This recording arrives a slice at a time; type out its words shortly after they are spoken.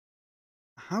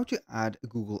how to add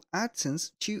Google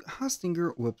AdSense to hosting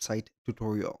your website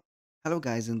tutorial. Hello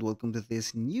guys and welcome to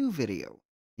this new video.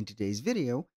 In today's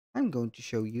video, I'm going to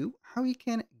show you how you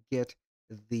can get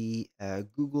the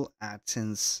Google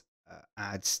AdSense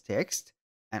ads text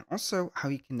and also how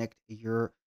you connect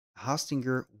your hosting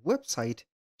your website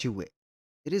to it.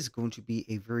 It is going to be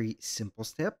a very simple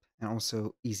step and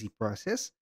also easy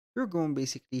process. You're going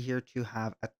basically here to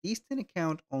have at least an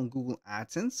account on Google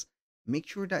AdSense. Make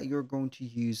sure that you're going to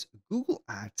use Google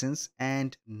AdSense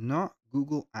and not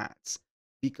Google Ads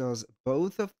because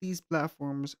both of these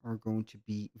platforms are going to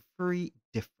be very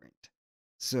different.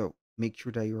 So make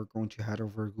sure that you're going to head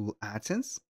over to Google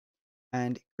AdSense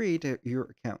and create your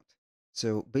account.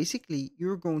 So basically,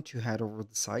 you're going to head over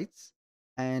the sites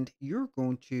and you're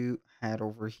going to head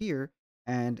over here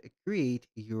and create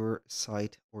your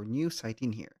site or new site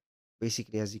in here.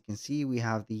 Basically, as you can see, we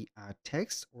have the add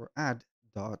text or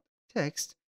add.text,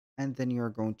 and then you're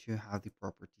going to have the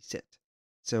property set.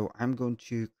 So I'm going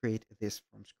to create this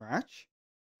from scratch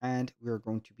and we're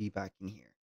going to be back in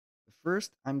here.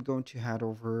 First, I'm going to head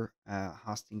over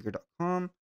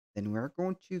hostinger.com. Then we're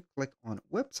going to click on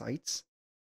websites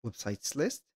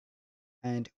list,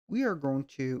 and we are going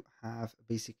to have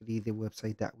basically the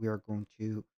website that we are going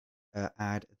to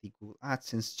add the Google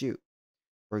AdSense to.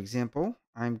 For example,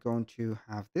 I'm going to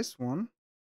have this one.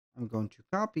 I'm going to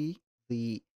copy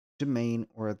the domain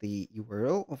or the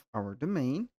URL of our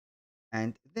domain,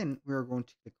 and then we're going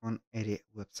to click on edit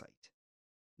website.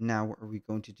 Now what are we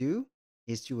going to do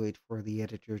is to wait for the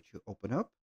editor to open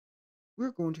up.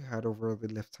 We're going to head over the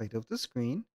left side of the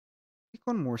screen, click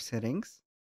on more settings,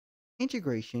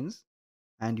 integrations,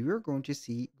 and you're going to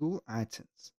see Google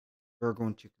AdSense. We're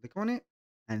going to click on it,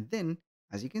 and then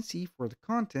as you can see for the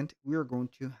content, we are going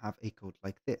to have a code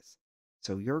like this.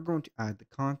 So you're going to add the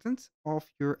contents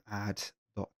of your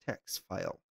ads.txt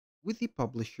file with the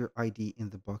publisher ID in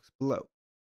the box below.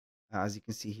 As you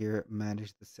can see here,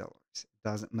 manage the sellers. It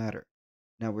doesn't matter.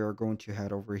 Now we are going to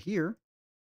head over here,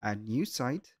 add new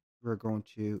site. We're going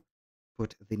to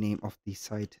put the name of the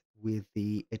site with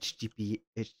the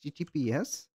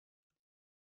HTTPS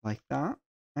like that.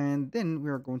 And then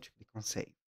we are going to click on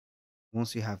save.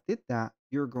 Once you have did that,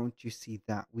 you're going to see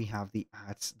that we have the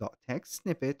ads.txt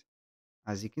snippet.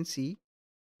 As you can see,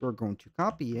 we're going to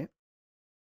copy it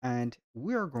and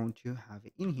we are going to have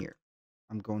it in here.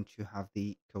 I'm going to have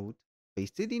the code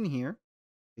pasted in here,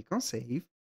 click on save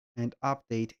and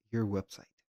update your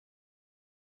website.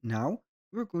 Now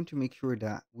we're going to make sure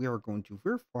that we are going to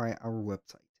verify our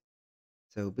website.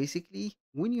 So basically,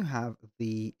 when you have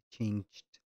the changed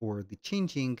or the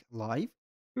changing live,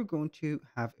 you're going to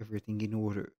have everything in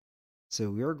order. So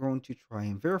we are going to try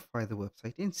and verify the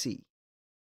website and see.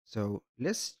 So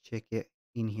let's check it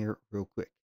in here real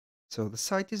quick. So the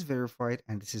site is verified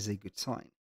and this is a good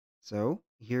sign. So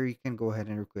here you can go ahead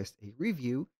and request a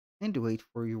review and wait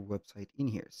for your website in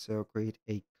here. So create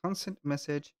a consent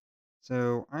message.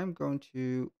 So I'm going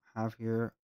to have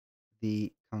here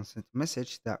the consent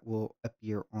message that will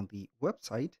appear on the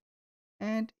website.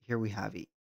 And here we have it.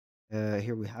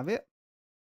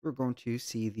 We're going to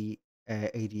see the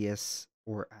ADS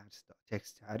or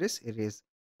ads.txt status. It is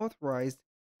authorized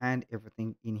and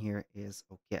everything in here is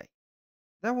okay.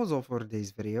 That was all for today's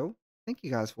video. Thank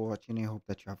you guys for watching. I hope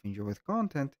that you have enjoyed the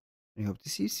content and I hope to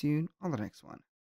see you soon on the next one.